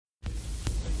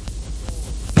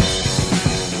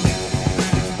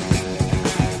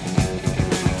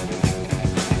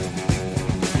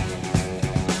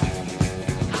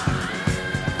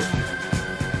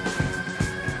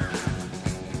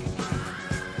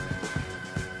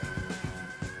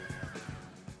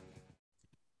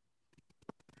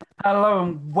Hello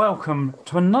and welcome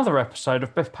to another episode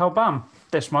of Biff Pal Bam.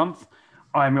 This month,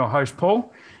 I am your host,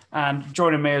 Paul, and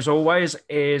joining me as always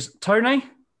is Tony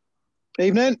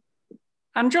Evening.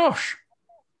 and Josh.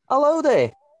 Hello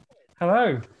there.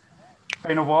 Hello.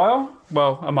 Been a while,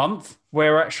 well, a month.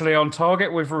 We're actually on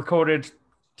target. We've recorded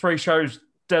 3 shows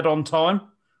dead on time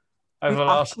over the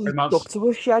last 3 Actually months. stuck to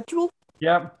a schedule.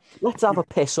 Yep. Let's have a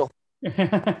piss up.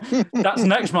 That's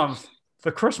next month,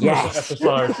 the Christmas Yes.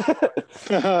 episode.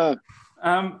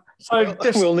 So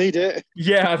this, We'll need it.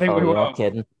 yeah, I think we You're will. not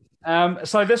kidding.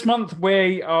 So this month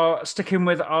we are sticking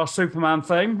with our Superman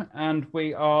theme, and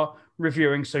we are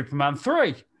reviewing Superman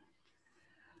 3.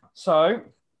 So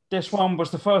this one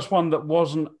was the first one that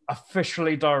wasn't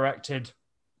officially directed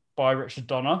by Richard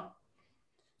Donner.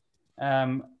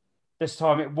 This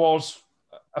time it was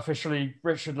officially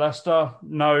Richard Lester,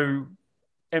 no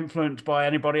influenced by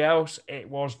anybody else. It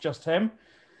was just him.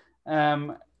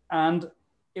 And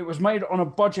it was made on a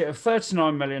budget of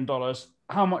 $39 million.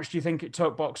 How much do you think it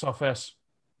took box office?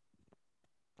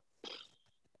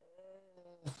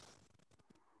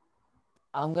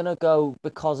 I'm going to go,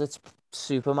 because it's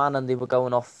Superman and they were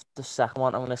going off the second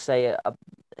one, I'm going to say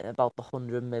about the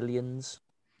 100 millions.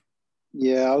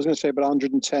 Yeah, I was going to say about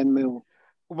 110 mil.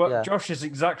 Well, Yeah. Josh is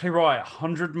exactly right.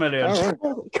 100 million. All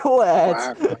right. Go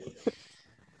ahead. Wow.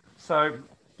 So,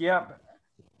 yeah,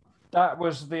 that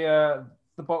was the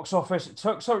box office it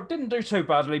took. So it didn't do too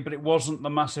badly, but it wasn't the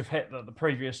massive hit that the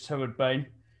previous two had been.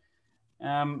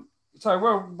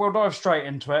 So we'll dive straight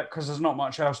into it because there's not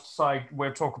much else to say.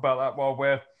 We'll talk about that while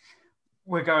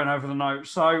we're going over the notes.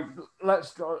 So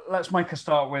let's make a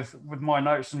start with my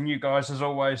notes, and you guys, as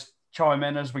always, chime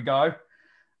in as we go.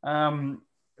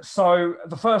 So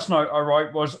the first note I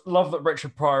wrote was, love that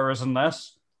Richard Pryor is in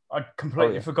this. I'd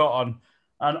completely forgotten.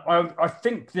 And I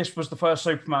think this was the first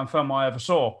Superman film I ever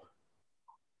saw.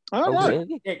 All right.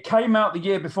 Really? It came out the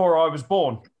year before I was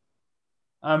born.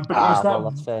 But Well,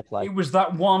 that's fair play. it was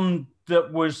that one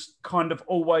that was kind of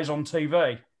always on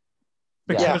TV.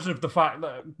 Because of the fact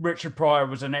that Richard Pryor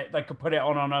was in it, they could put it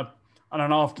on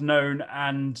an afternoon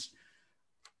and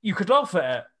you could laugh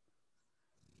at it.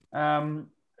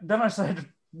 Then I said,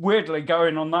 weirdly,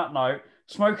 going on that note,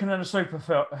 smoking in a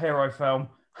superhero film,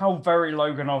 how very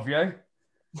Logan of you.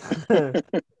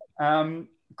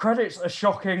 Credits are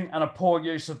shocking and a poor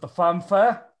use of the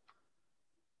fanfare.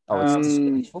 It's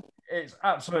disgraceful. It's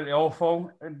absolutely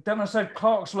awful. Then I said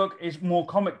Clark's look is more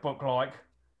comic book like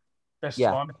this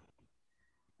time.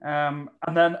 And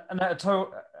then Annette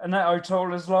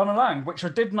O'Toole is Lana Lang, which I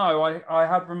did know. I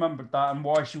had remembered that and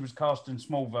why she was cast in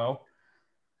Smallville.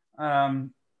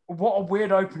 What a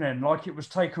weird opening, like it was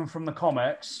taken from the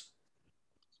comics.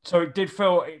 So it did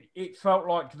feel, it felt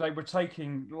like they were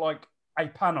taking like a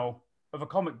panel of a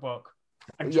comic book.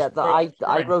 And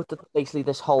I wrote that basically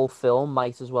this whole film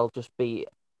might as well just be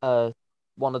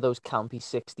one of those campy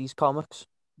 60s comics.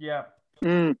 Yeah.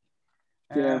 Mm.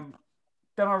 Yeah.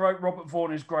 Then I wrote Robert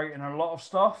Vaughn is great in a lot of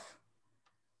stuff.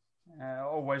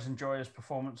 Always enjoy his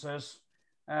performances.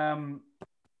 Then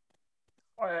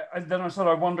I said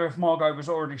I wonder if Margot was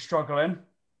already struggling.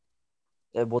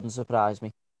 It wouldn't surprise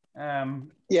me.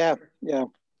 Yeah.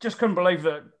 Just couldn't believe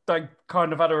that they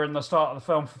kind of had her in the start of the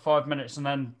film for 5 minutes and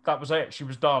then that was it. She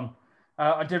was done.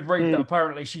 I did read that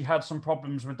apparently she had some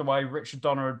problems with the way Richard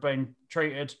Donner had been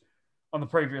treated on the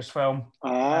previous film.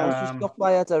 She's got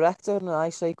by a director, and I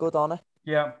say good on her.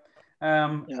 Yeah.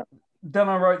 Then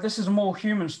I wrote, this is a more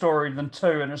human story than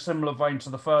 2 in a similar vein to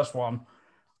the first one.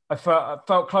 I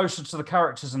felt closer to the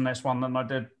characters in this one than I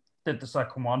did the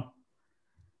second one.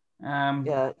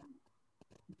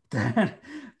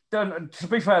 Then, to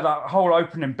be fair, that whole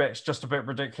opening bit's just a bit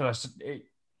ridiculous.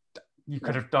 You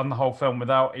could have done the whole film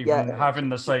without even having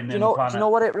the scene in the planet. Do you know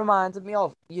what it reminded me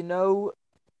of?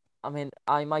 I mean,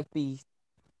 I might be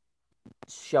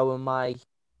showing my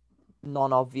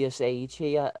non-obvious age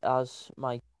here, as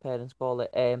my parents call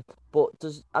it. But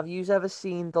have you ever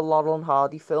seen the Laurel and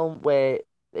Hardy film where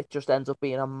it just ends up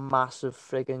being a massive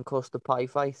friggin' custard pie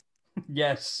fight?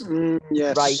 Yes.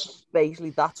 Yes. Right. Basically,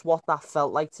 that's what that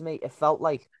felt like to me. It felt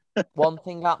like one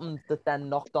thing happened that then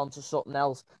knocked onto something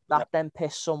else. That then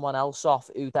pissed someone else off,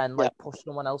 who then pushed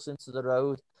someone else into the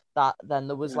road. That then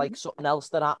there was like something else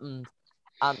that happened,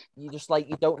 and you just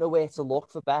you don't know where to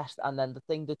look for best. And then the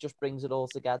thing that just brings it all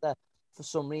together, for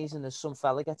some reason, is some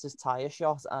fella gets his tire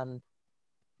shot and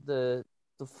the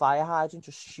fire hydrant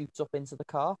just shoots up into the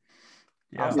car.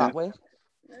 How's that work?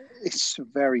 It's a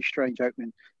very strange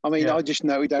opening. I mean, I just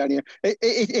noted down here.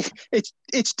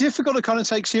 It's difficult to kind of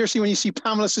take seriously when you see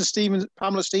Pamela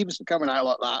Stevenson coming out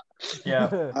like that.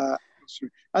 Yeah.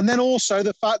 And then also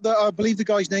the fact that I believe the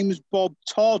guy's name is Bob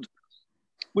Todd.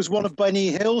 was one of Benny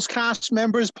Hill's cast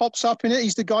members. Pops up in it.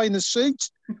 He's the guy in the suit.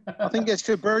 I think it's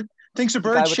a bird. Thinks a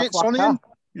bird shits on him.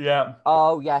 Yeah.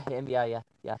 Oh yeah, him. Yeah.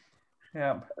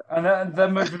 Yeah. And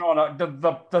then moving on,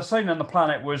 the scene on the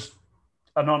planet was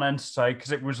a non-entity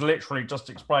because it was literally just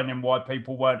explaining why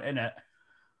people weren't in it.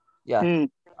 Yeah.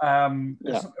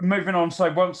 Moving on,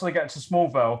 so once they get to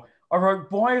Smallville, I wrote,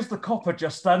 why is the copper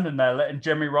just standing there letting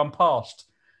Jimmy run past?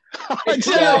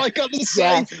 I got the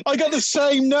same. Yeah. I got the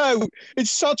same note.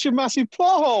 It's such a massive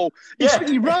plot hole.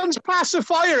 He runs past the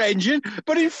fire engine,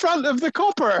 but in front of the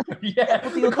copper. Yeah,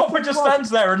 the copper just stands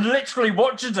there and literally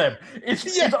watches him.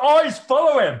 His eyes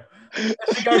follow him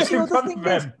as he goes in front of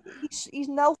him. He's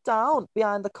knelt down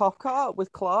behind the cop car with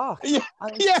Clark. And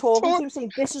he's talking to him,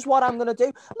 saying, "This is what I'm going to do."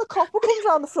 And the copper comes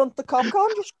around the front of the cop car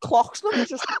and just clocks them and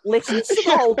just listens to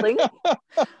the whole thing.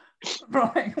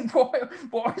 Right,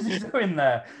 what is he doing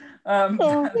there?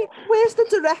 Where's the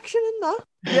direction in that?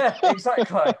 Yeah,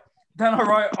 exactly. Then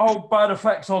I wrote, bad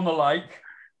effects on the lake.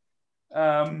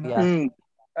 Then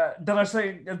I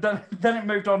say, then it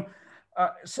moved on.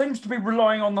 It seems to be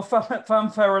relying on the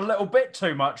fanfare a little bit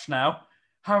too much now.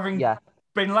 Having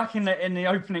been lacking it in the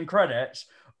opening credits,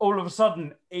 all of a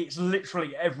sudden it's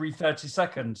literally every 30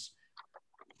 seconds.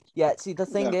 Yeah, see, the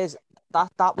thing is,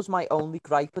 that was my only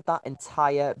gripe with that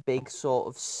entire big sort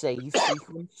of save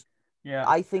sequence. Yeah.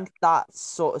 I think that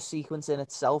sort of sequence in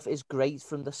itself is great.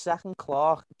 From the second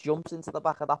Clark jumps into the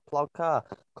back of that plug car,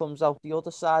 comes out the other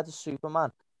side of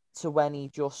Superman, to when he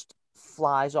just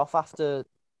flies off after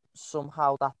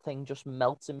somehow that thing just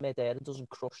melts in midair and doesn't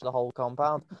crush the whole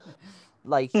compound.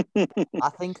 Like, I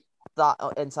think that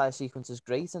entire sequence is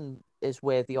great and is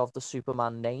worthy of the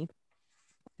Superman name.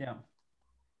 Yeah.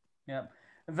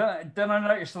 Then I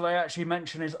noticed that they actually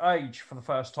mention his age for the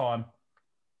first time.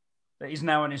 That he's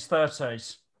now in his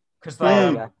 30s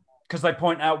because they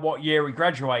point out what year he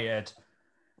graduated.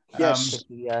 Yes.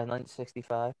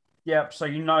 1965. Yeah, so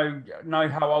you know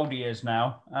how old he is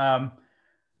now.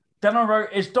 Then I wrote,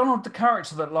 is Donald the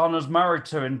character that Lana's married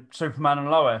to in Superman and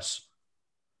Lois?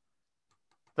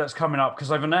 That's coming up because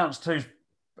they've announced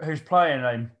who's playing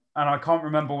him, and I can't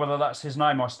remember whether that's his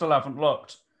name. I still haven't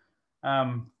looked.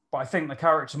 But I think the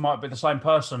character might be the same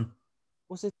person.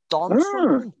 Was it Don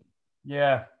something?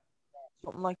 Yeah.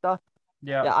 Something like that.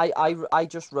 Yeah. Yeah, I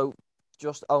just wrote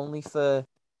just only for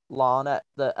Lana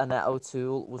that Annette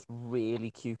O'Toole was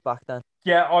really cute back then.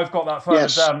 Yeah, I've got that further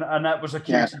down. Annette was a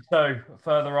cutie too,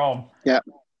 further on. Yeah.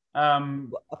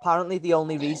 Apparently the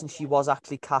only reason she was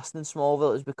actually cast in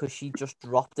Smallville is because she just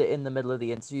dropped it in the middle of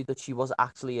the interview that she was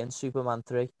actually in Superman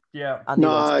 3. Yeah. And they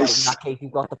went, in that case,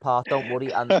 you've got the part, don't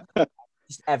worry. And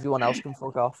just everyone else can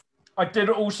fuck off. I did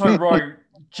also write,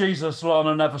 Jesus,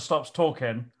 Lana never stops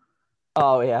talking.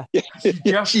 Oh, yeah.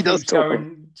 She does talk.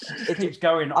 She keeps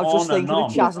going on and on. I was just thinking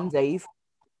of Chaz and Dave.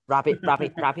 Rabbit.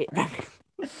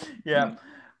 Yeah.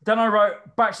 Then I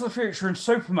wrote Back to the Future and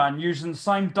Superman using the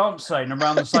same dance scene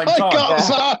around the same time.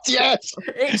 That, yes.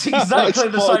 It's exactly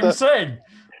the same scene.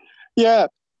 Yeah.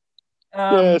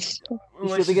 Yes. You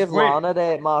should have given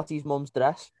Lana Marty's mum's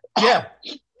dress. Yeah,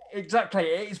 exactly.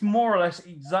 It's more or less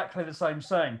exactly the same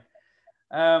scene.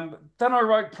 Then I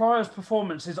wrote Pryor's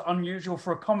performance is unusual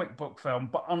for a comic book film,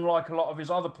 but unlike a lot of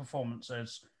his other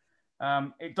performances,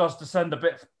 it does descend a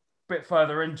bit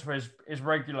further into his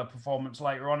regular performance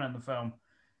later on in the film.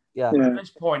 Yeah. At this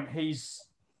point, he's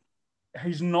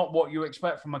not what you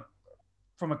expect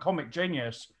from a comic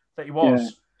genius that he was. Yeah.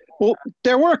 Well,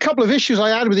 there were a couple of issues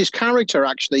I had with his character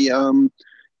actually, in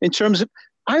terms of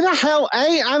how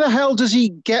the hell does he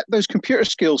get those computer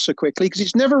skills so quickly? Because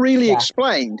it's never really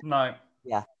explained. No.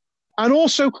 Yeah. And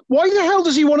also, why the hell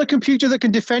does he want a computer that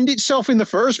can defend itself in the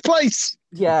first place?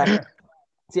 Yeah.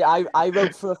 See, I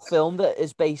wrote for a film that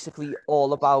is basically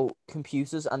all about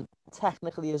computers and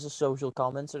technically is a social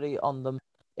commentary on them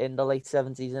in the late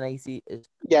 70s and 80s.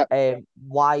 Yeah.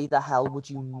 Why the hell would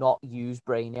you not use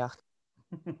Brainiac?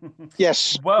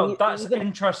 Yes. Well, that's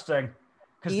interesting.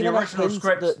 Because the original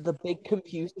script... The big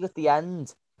computer at the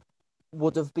end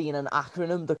would have been an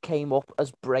acronym that came up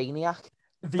as Brainiac.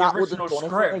 The original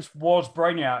script was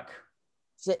Brainiac.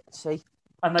 See?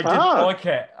 And they didn't like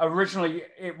it. Originally,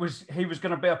 he was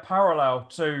going to be a parallel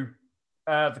to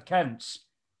the Kents.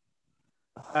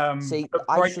 I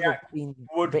should have been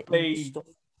would be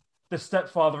the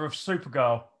stepfather of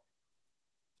Supergirl.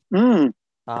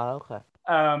 Okay.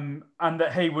 And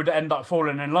that he would end up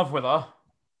falling in love with her,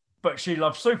 but she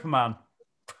loves Superman.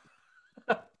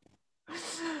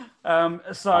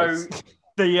 So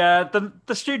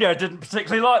the studio didn't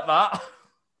particularly like that.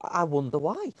 I wonder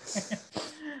why.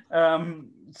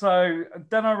 So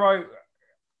then I wrote,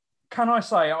 can I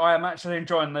say I am actually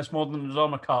enjoying this more than the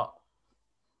Donna cut?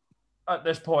 at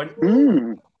this point.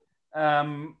 Mm.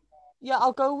 Yeah,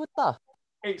 I'll go with that.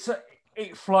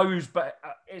 It flows, but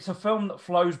it's a film that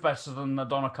flows better than the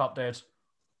Donner Cut did.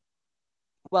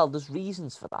 Well, there's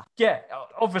reasons for that. Yeah,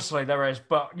 obviously there is,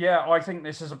 but yeah, I think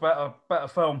this is a better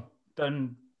film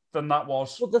than that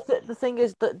was. Well, the thing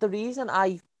is that the reason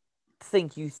I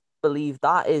think you believe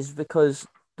that is because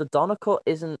the Donner Cut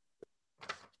isn't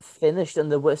finished,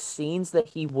 and there were scenes that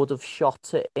he would have shot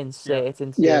to insert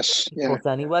into the cut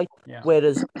anyway. Yeah.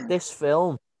 Whereas this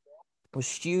film was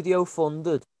studio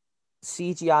funded,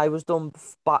 CGI was done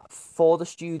for the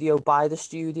studio by the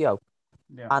studio,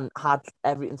 and had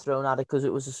everything thrown at it because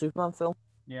it was a Superman film.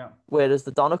 Yeah. Whereas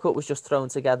the Donner Cut was just thrown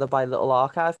together by little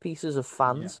archive pieces of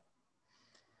fans.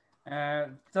 Yeah.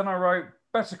 Then I wrote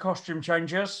better costume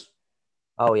changes.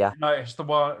 Oh yeah. Noted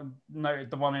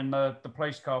the one in the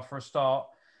police car for a start.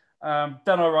 Then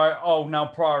I wrote, now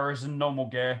Pryor is in normal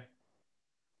gear.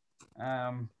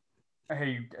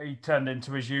 He turned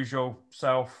into his usual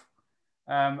self.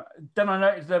 Then I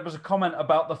noticed there was a comment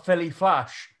about the Philly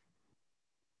Flash.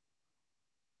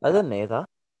 I didn't hear that.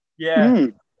 Yeah,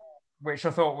 which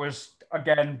I thought was,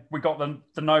 again, we got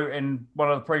the note in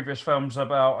one of the previous films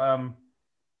about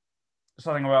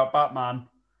something about Batman.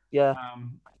 Yeah.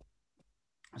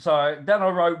 So then I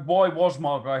wrote, why was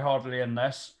Margot Hardley in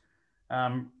this?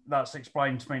 That's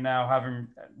explained to me now, having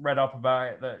read up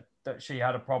about it, that she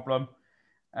had a problem.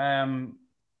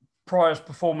 Pryor's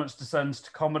performance descends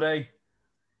to comedy.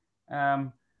 I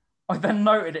then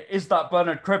noted, is that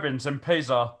Bernard Cribbins in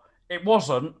Pisa? It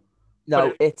wasn't.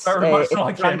 No, it's very much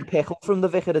like Frank him. Pickle from The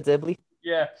Vicar of Dibley.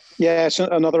 Yeah. Yeah, it's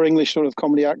another English sort of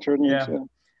comedy actor. Isn't Yeah. he? So.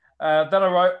 Then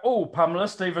I wrote, Pamela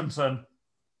Stevenson.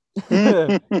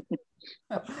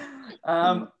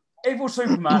 Evil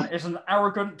Superman is an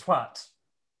arrogant twat.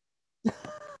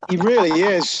 He really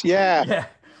is, yeah. Yeah.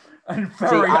 And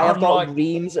very I have unlike... got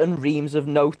reams and reams of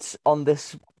notes on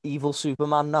this evil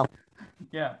Superman now.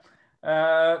 Yeah.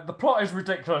 The plot is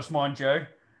ridiculous, mind you.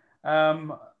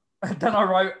 Then I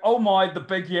wrote, oh my, the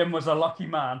big Yim was a lucky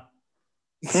man.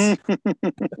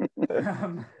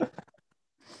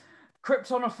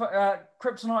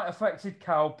 Kryptonite affected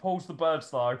Cal pulls the birds,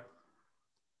 though.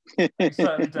 He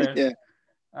certainly did. Yeah.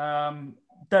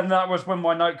 Then that was when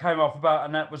my note came up about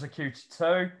Annette was a cutie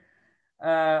too.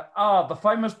 The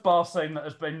famous bar scene that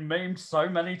has been memed so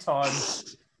many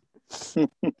times. The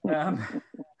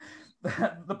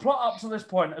plot up to this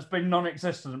point has been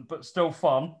non-existent, but still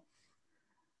fun.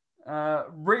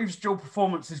 Reeves' dual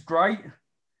performance is great.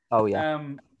 Oh, yeah.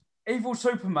 Evil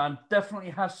Superman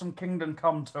definitely has some kingdom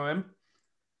come to him.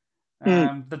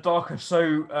 The darker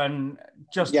suit and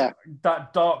just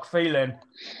that dark feeling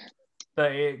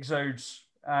that he exudes.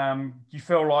 You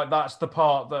feel like that's the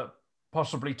part that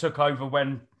possibly took over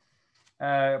when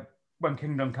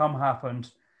Kingdom Come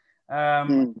happened.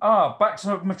 Back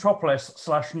to Metropolis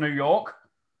 / New York.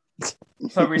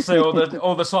 So we see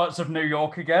all the sights of New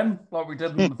York again, like we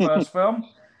did in the first film.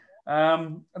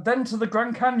 Then to the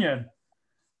Grand Canyon.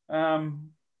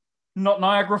 Not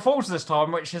Niagara Falls this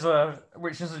time, which is a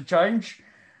change.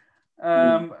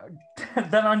 Then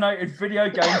I noted video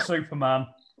game Superman.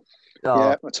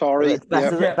 Yeah, Atari. It's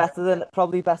better than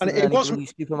any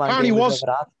Superman game we've ever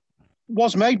had.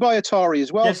 Was made by Atari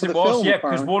as well. Yes, for it the was. film, Yeah,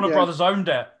 because Warner Brothers owned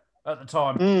it at the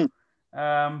time.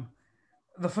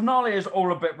 The finale is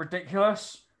all a bit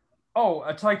ridiculous.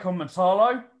 A take on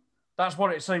Metallo. That's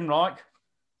what it seemed like,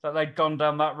 that they'd gone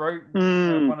down that route.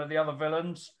 One of the other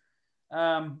villains.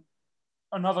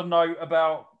 Another note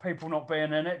about people not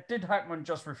being in it. Did Hackman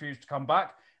just refuse to come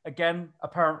back? Again,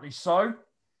 apparently so.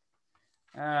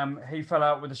 He fell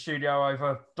out with the studio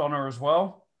over Donner as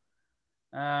well.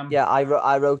 I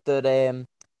wrote that.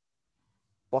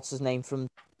 What's his name from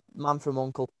Man from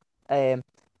Uncle?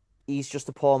 He's just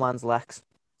a poor man's Lex.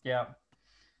 Yeah.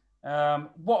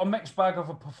 What a mixed bag of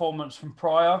a performance from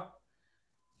Pryor.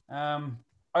 I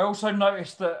also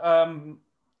noticed that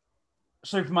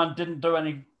Superman didn't do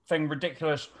anything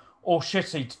ridiculous or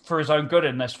shitty for his own good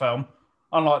in this film,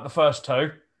 unlike the first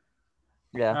two.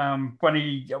 Yeah. When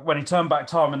he turned back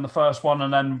time in the first one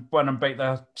and then went and beat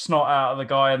the snot out of the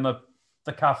guy in the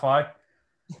cafe.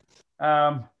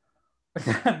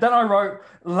 Then I wrote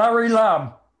Larry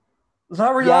Lamb.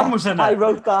 Larry Lamb was in it. I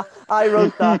wrote that.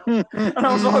 And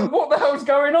I was like, what the hell's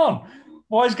going on?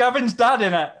 Why is Gavin's dad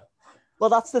in it? Well,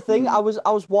 that's the thing. I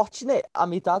was watching it,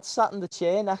 and my dad sat in the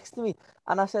chair next to me,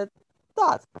 and I said,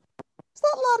 "Dad, is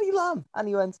that Larry Lamb?" And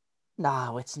he went,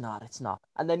 "No, it's not.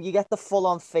 And then you get the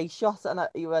full-on face shot, and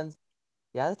he went,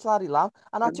 "Yeah, it's Larry Lamb."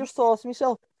 And I just thought to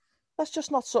myself, that's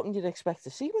just not something you'd expect to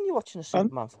see when you're watching a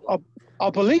Superman film. I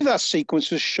believe that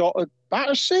sequence was shot at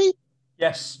Battersea.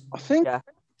 Yes. I think. Yeah.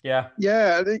 Yeah.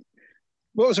 Yeah.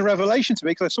 What was a revelation to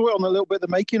me, because I saw it on a little bit of the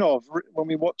making of when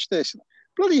we watched this.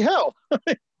 Bloody hell.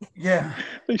 Yeah.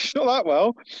 They shot that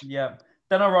well. Yeah.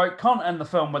 Then I wrote, can't end the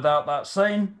film without that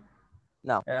scene.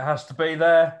 No. It has to be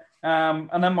there.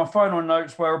 And then my final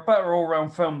notes were a better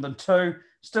all-round film than 2.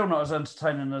 Still not as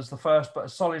entertaining as the first, but a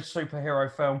solid superhero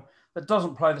film that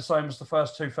doesn't play the same as the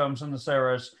first 2 films in the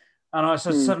series. And I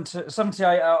said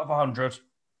 78 out of 100.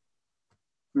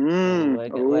 We're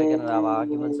going to have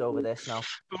arguments over this now.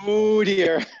 Oh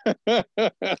dear.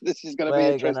 This is going to be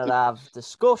interesting. We're going to have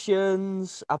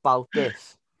discussions about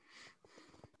this.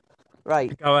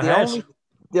 Right. Go ahead.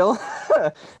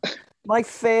 My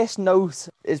first note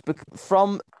is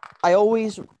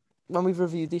when we've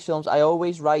reviewed these films, I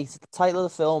always write the title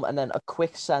of the film and then a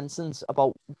quick sentence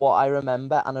about what I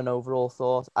remember and an overall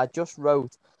thought. I just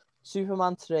wrote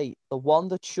Superman 3, the one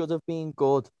that should have been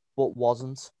good but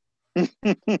wasn't.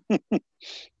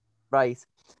 Right.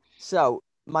 So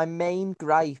my main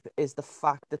gripe is the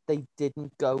fact that they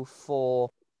didn't go for...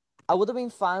 I would have been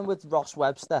fine with Ross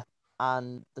Webster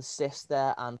and the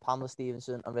sister and Pamela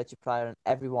Stevenson and Richard Pryor and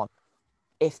everyone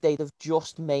if they'd have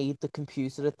just made the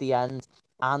computer at the end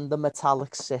and the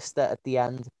metallic sister at the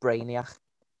end Brainiac.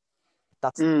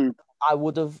 I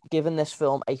would have given this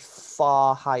film a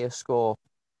far higher score.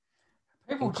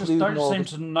 People just don't seem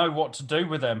to know what to do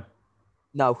with them.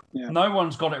 No. Yeah. No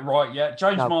one's got it right yet.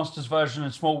 James Master's version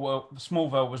in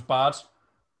Smallville was bad.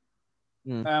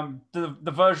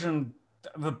 The version,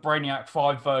 the Brainiac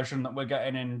 5 version that we're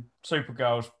getting in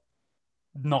Supergirl's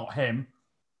not him.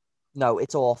 No,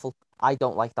 it's awful. I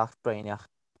don't like that Brainiac.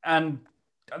 And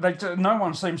no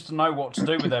one seems to know what to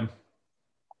do with him.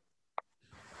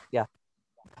 Yeah.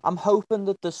 I'm hoping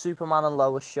that the Superman and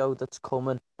Lois show that's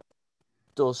coming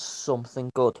does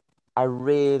something good. I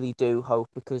really do hope,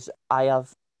 because I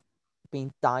have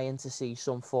been dying to see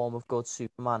some form of good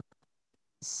Superman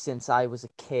since I was a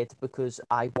kid, because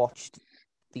I watched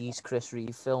these Chris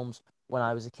Reeve films when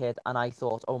I was a kid and I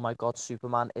thought, oh my God,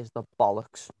 Superman is the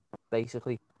bollocks,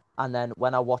 basically. And then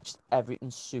when I watched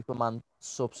everything Superman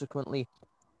subsequently,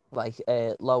 like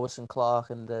Lois and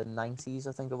Clark in the 90s,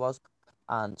 I think it was,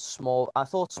 and I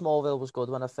thought Smallville was good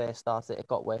when I first started. It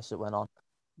got worse as it went on.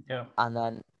 Yeah. And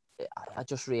then I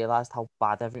just realised how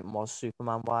bad everything was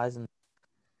Superman-wise, and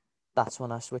that's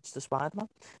when I switched to Spider-Man.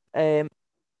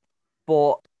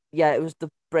 But yeah, it was the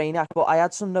Brainiac. But I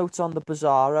had some notes on the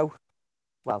Bizarro.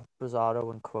 Well,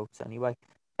 Bizarro in quotes anyway.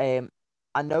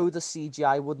 I know the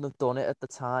CGI wouldn't have done it at the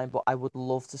time, but I would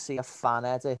love to see a fan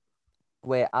edit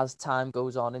where, as time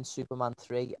goes on in Superman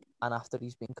 3, and after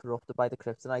he's been corrupted by the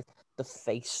kryptonite, the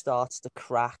face starts to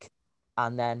crack,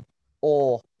 and then,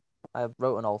 I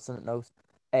wrote an alternate note,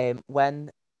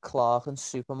 when Clark and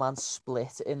Superman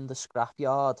split in the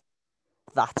scrapyard,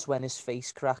 that's when his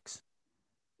face cracks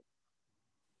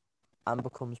and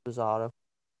becomes Bizarro.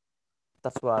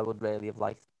 That's what I would really have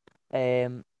liked.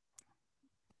 Pamela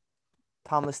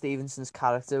Stevenson's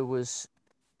character was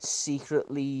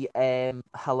secretly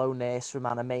Hello Nurse from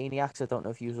Animaniacs. I don't know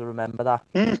if you remember that.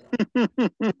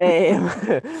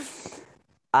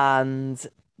 And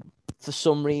for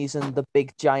some reason, the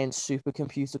big giant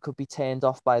supercomputer could be turned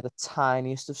off by the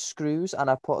tiniest of screws, and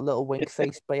I put a little wink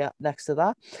face next to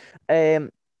that.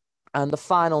 And the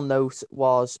final note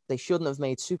was they shouldn't have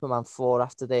made Superman 4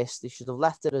 after this. They should have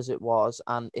left it as it was,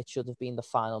 and it should have been the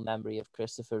final memory of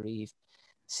Christopher Reeve.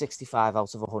 65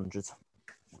 out of 100.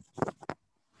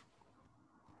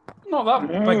 Not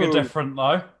that big a difference,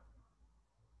 though.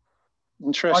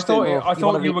 Interesting. I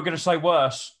thought you were going to say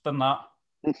worse than that.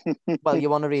 Well, you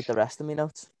want to read the rest of my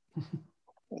notes?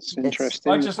 That's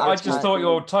interesting. I just thought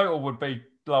your total would be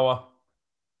lower.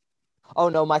 Oh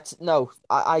no,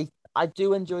 I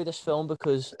do enjoy this film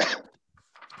because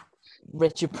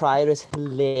Richard Pryor is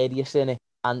hilarious in it,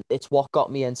 and it's what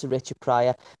got me into Richard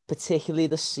Pryor, particularly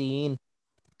the scene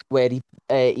where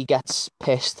he gets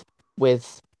pissed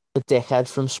with the dickhead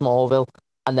from Smallville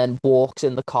and then walks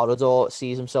in the corridor,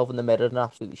 sees himself in the mirror and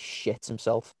absolutely shits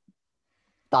himself.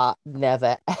 That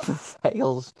never ever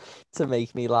fails to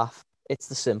make me laugh. It's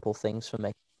the simple things for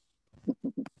me.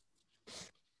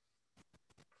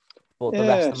 But the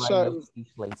rest of my notes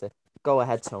later. Go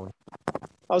ahead, Tony.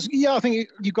 I think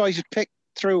you guys have picked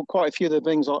through quite a few of the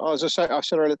things. As I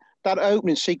said earlier, that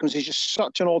opening sequence is just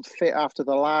such an odd fit after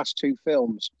the last 2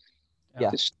 films. Yeah.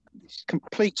 This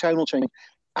complete tonal change.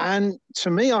 And to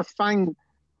me, I find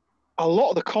a lot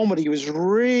of the comedy was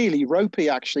really ropey,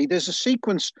 actually. There's a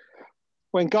sequence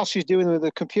when Gus is doing with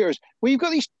the computers where you've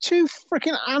got these 2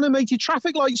 freaking animated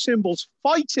traffic light symbols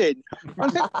fighting. I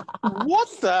think, what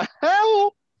the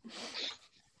hell?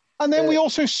 And then we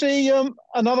also see a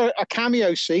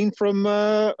cameo scene from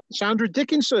Sandra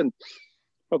Dickinson,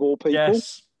 of all people.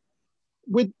 Yes.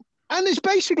 And it's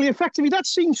basically effectively that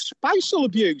scene spousal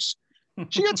abuse.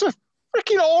 She gets a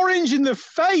freaking orange in the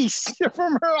face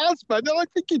from her husband. And I'm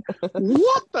thinking,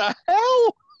 what the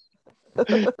hell? But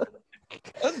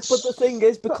the thing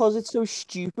is, because it's so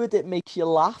stupid, it makes you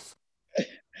laugh.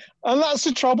 And that's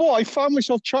the trouble. I found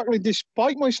myself chuckling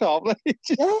despite myself.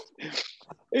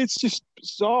 It's just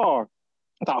bizarre,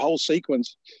 that whole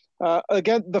sequence.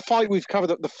 Again, the fight we've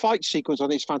covered, the fight sequence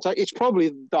on it is fantastic. It's probably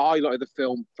the highlight of the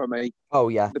film for me. Oh,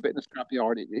 yeah. The bit in the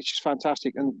scrapyard. It's just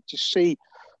fantastic. And to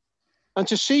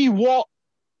see what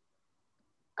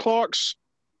Clark's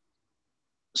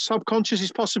subconscious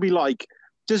is possibly like.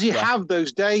 Does he have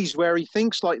those days where he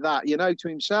thinks like that, to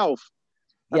himself?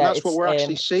 And that's what we're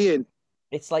actually seeing.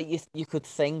 It's like you could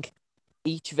think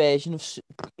each version of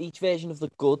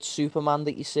the good Superman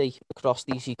that you see across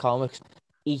DC Comics,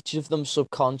 each of them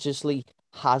subconsciously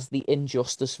has the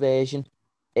Injustice version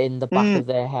in the back of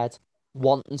their head,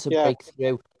 wanting to break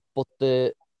through. But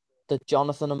the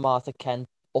Jonathan and Martha Kent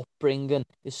upbringing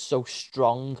is so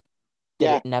strong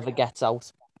that it never gets out.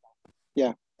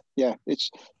 Yeah,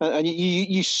 and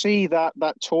you see that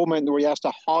torment where he has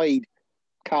to hide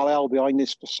Kal-El behind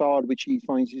this facade, which he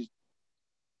finds is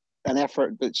an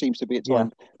effort that seems to be at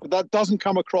times. But that doesn't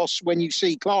come across when you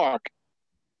see Clark.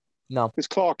 No, because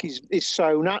Clark is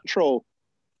so natural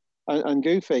and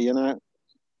goofy.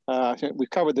 I think we've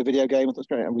covered the video game, that's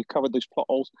great, and we've covered those plot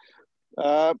holes.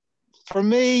 For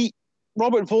me,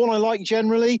 Robert Vaughn I like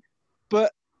generally,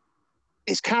 but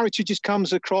his character just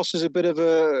comes across as a bit of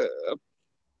a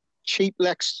cheap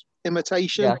Lex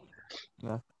imitation.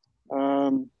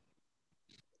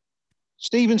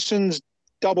 Stevenson's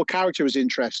double character was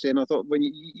interesting. I thought when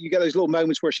you get those little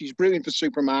moments where she's rooting for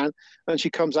Superman and she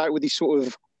comes out with these sort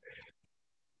of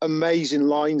amazing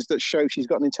lines that show she's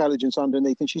got an intelligence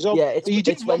underneath, and she's you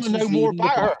didn't want to know more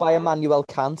about her. By Immanuel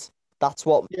Kant. That's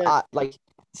what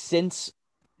since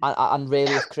and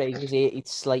really if Craig was here, he'd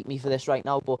slate me for this right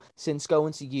now, but since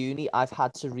going to uni, I've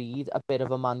had to read a bit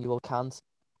of Immanuel Kant.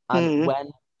 And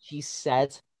when she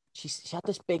said, she had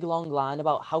this big long line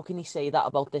about how can he say that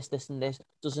about this, and this?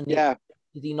 Doesn't he?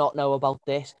 Did he not know about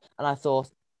this? And I thought,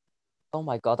 oh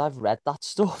my God, I've read that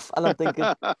stuff. And I'm thinking,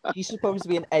 she's supposed to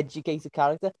be an educated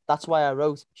character. That's why I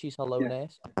wrote, she's Hello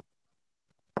Nurse.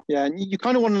 Yeah, and you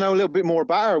kind of want to know a little bit more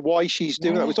about her, why she's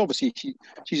doing that. Which obviously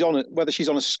she's on it, whether she's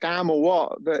on a scam or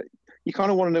what. But you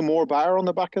kind of want to know more about her on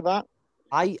the back of that.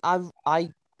 I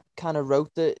kind of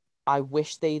wrote that I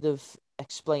wish they'd have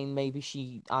explained maybe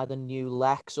she either knew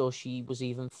Lex or she was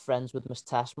even friends with Miss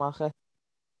Tessmacher.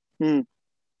 So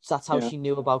that's how she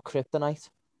knew about kryptonite.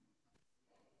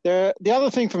 The other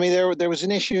thing for me, there was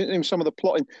an issue in some of the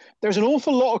plotting. There's an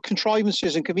awful lot of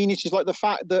contrivances and conveniences, like the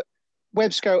fact that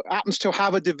Webscout happens to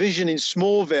have a division in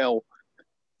Smallville.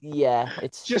 Yeah,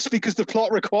 it's just because the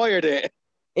plot required it.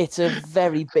 It's a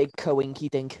very big coinky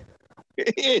dink.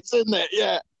 It is, isn't it?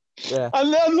 Yeah. Yeah.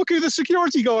 And then look who the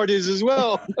security guard is as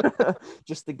well.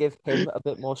 Just to give him a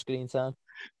bit more screen time.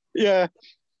 Yeah.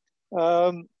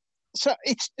 So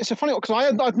it's a funny one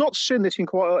because I've not seen this in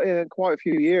quite a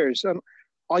few years, and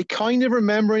I kind of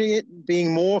remember it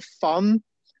being more fun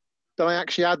than I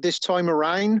actually had this time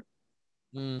around.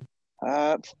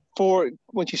 For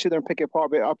once you sit there and pick it apart a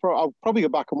bit, I'll probably go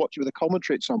back and watch it with a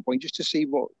commentary at some point just to see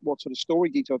what sort of story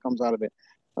detail comes out of it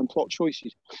and plot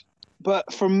choices.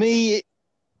 But for me,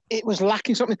 it was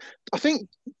lacking something. I think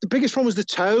the biggest problem was the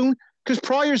tone, because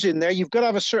Pryor's in there. You've got to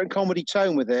have a certain comedy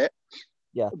tone with it.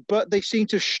 Yeah. But they seem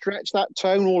to stretch that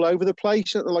tone all over the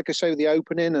place. Like I say, with the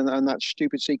opening and that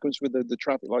stupid sequence with the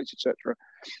traffic lights, etc.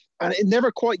 And it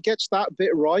never quite gets that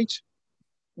bit right.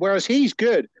 Whereas he's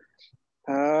good.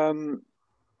 But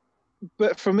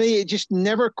for me, it just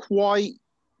never quite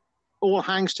all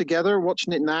hangs together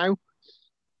watching it now.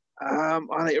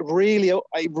 And it really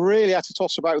had to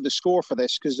toss about with the score for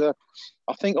this, because I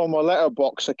think on my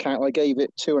Letterboxd account, I gave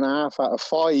it 2.5 out of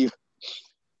 5.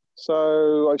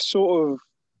 So I've sort of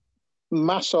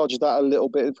massaged that a little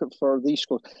bit for these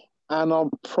scores. And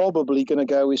I'm probably going to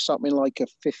go with something like a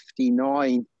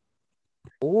 59.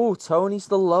 Oh, Tony's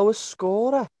the lowest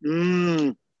scorer.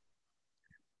 It's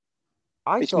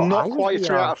not quite a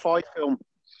 3 out of 5 film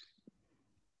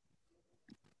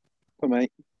for me.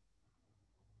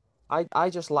 I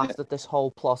just laughed that this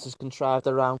whole plot is contrived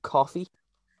around coffee.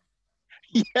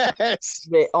 Yes.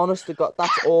 Wait, honest to God,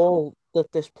 that's all that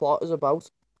this plot is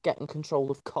about. Getting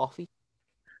control of coffee.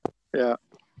 Yeah.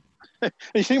 And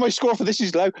you think my score for this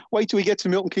is low? Wait till we get to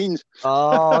Milton Keynes.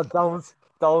 Oh, don't.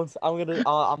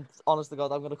 I'm honest to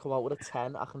God, I'm gonna come out with a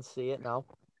 10. I can see it now.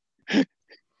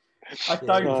 I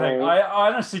don't think. I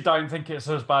honestly don't think it's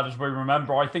as bad as we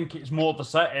remember. I think it's more the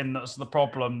setting that's the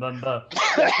problem than the.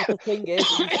 But the thing is,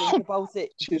 if you think about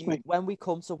it, when we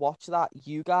come to watch that,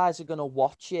 you guys are gonna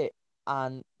watch it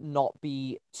and not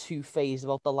be too phased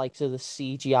about the likes of the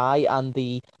CGI and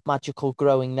the magical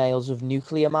growing nails of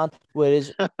Nuclear Man,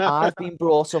 whereas I've been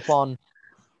brought up on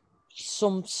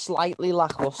some slightly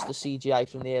lackluster CGI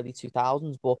from the early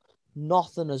 2000s, but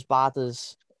nothing as bad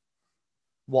as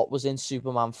what was in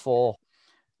Superman 4.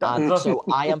 And so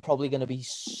I am probably going to be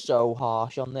so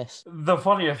harsh on this. The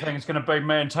funnier thing is going to be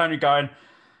me and Tony going,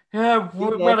 yeah,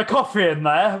 we had a coffee in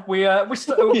there. We had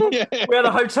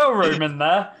a hotel room in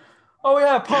there. Oh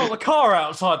yeah, park the car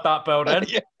outside that building.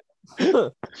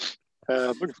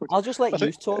 I'll just let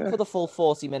you talk for the full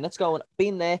 40 minutes going,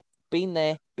 been there, been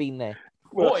there, been there.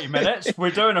 40 minutes?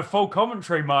 We're doing a full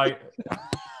commentary, mate.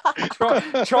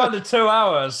 Try the 2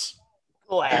 hours.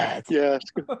 Yeah.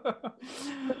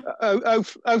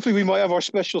 Hopefully we might have our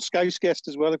special Scouts guest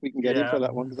as well if we can get in for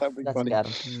that one, because that would be funny.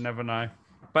 You never know.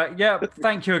 But yeah,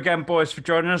 thank you again, boys, for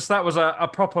joining us. That was a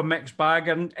proper mixed bag,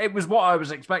 and it was what I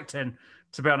was expecting,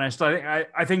 to be honest. I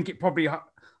think it probably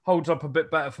holds up a bit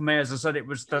better for me. As I said, it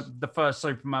was the first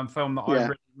Superman film that I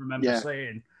really remember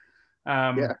seeing.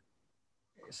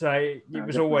 So it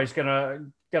was always gonna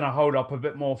hold up a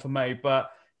bit more for me.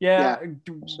 But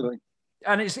absolutely.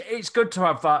 And it's good to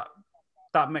have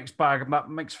that mixed bag and that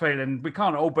mixed feeling. We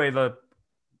can't all be the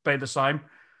same.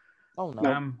 Oh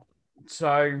no.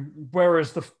 So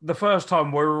whereas the first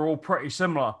time we were all pretty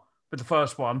similar with the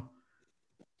first one,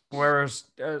 whereas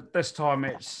this time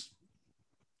it's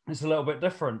a little bit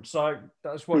different. So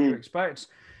that's what you expect.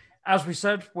 As we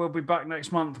said, we'll be back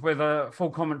next month with a full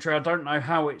commentary. I don't know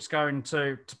how it's going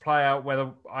to play out,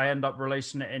 whether I end up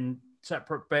releasing it in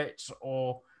separate bits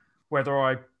or whether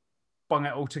I bung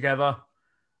it all together.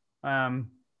 But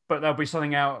there'll be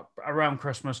something out around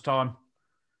Christmas time.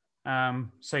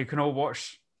 So you can all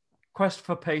watch Quest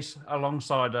for Peace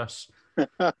alongside us. Do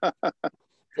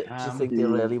you think they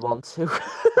really want to?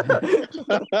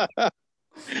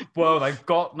 Well, they've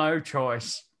got no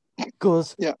choice. Good.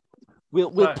 Yeah.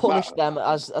 We'll punish them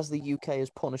as the UK has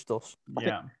punished us.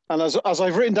 Yeah. And as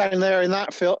I've written down there in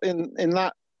that film, in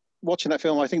that watching that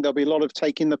film, I think there'll be a lot of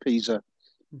taking the pizza.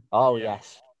 Oh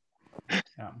yes.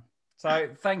 Yeah. So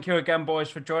thank you again, boys,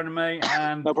 for joining me.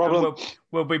 And no problem. And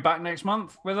we'll be back next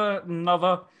month with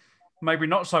another maybe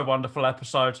not so wonderful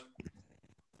episode.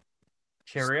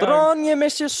 Cheerio. Strong, you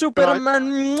Mr.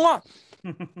 Superman.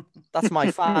 That's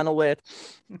my final word.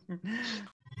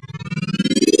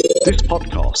 This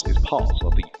podcast is part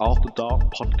of the After Dark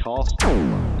Podcast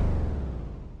Network.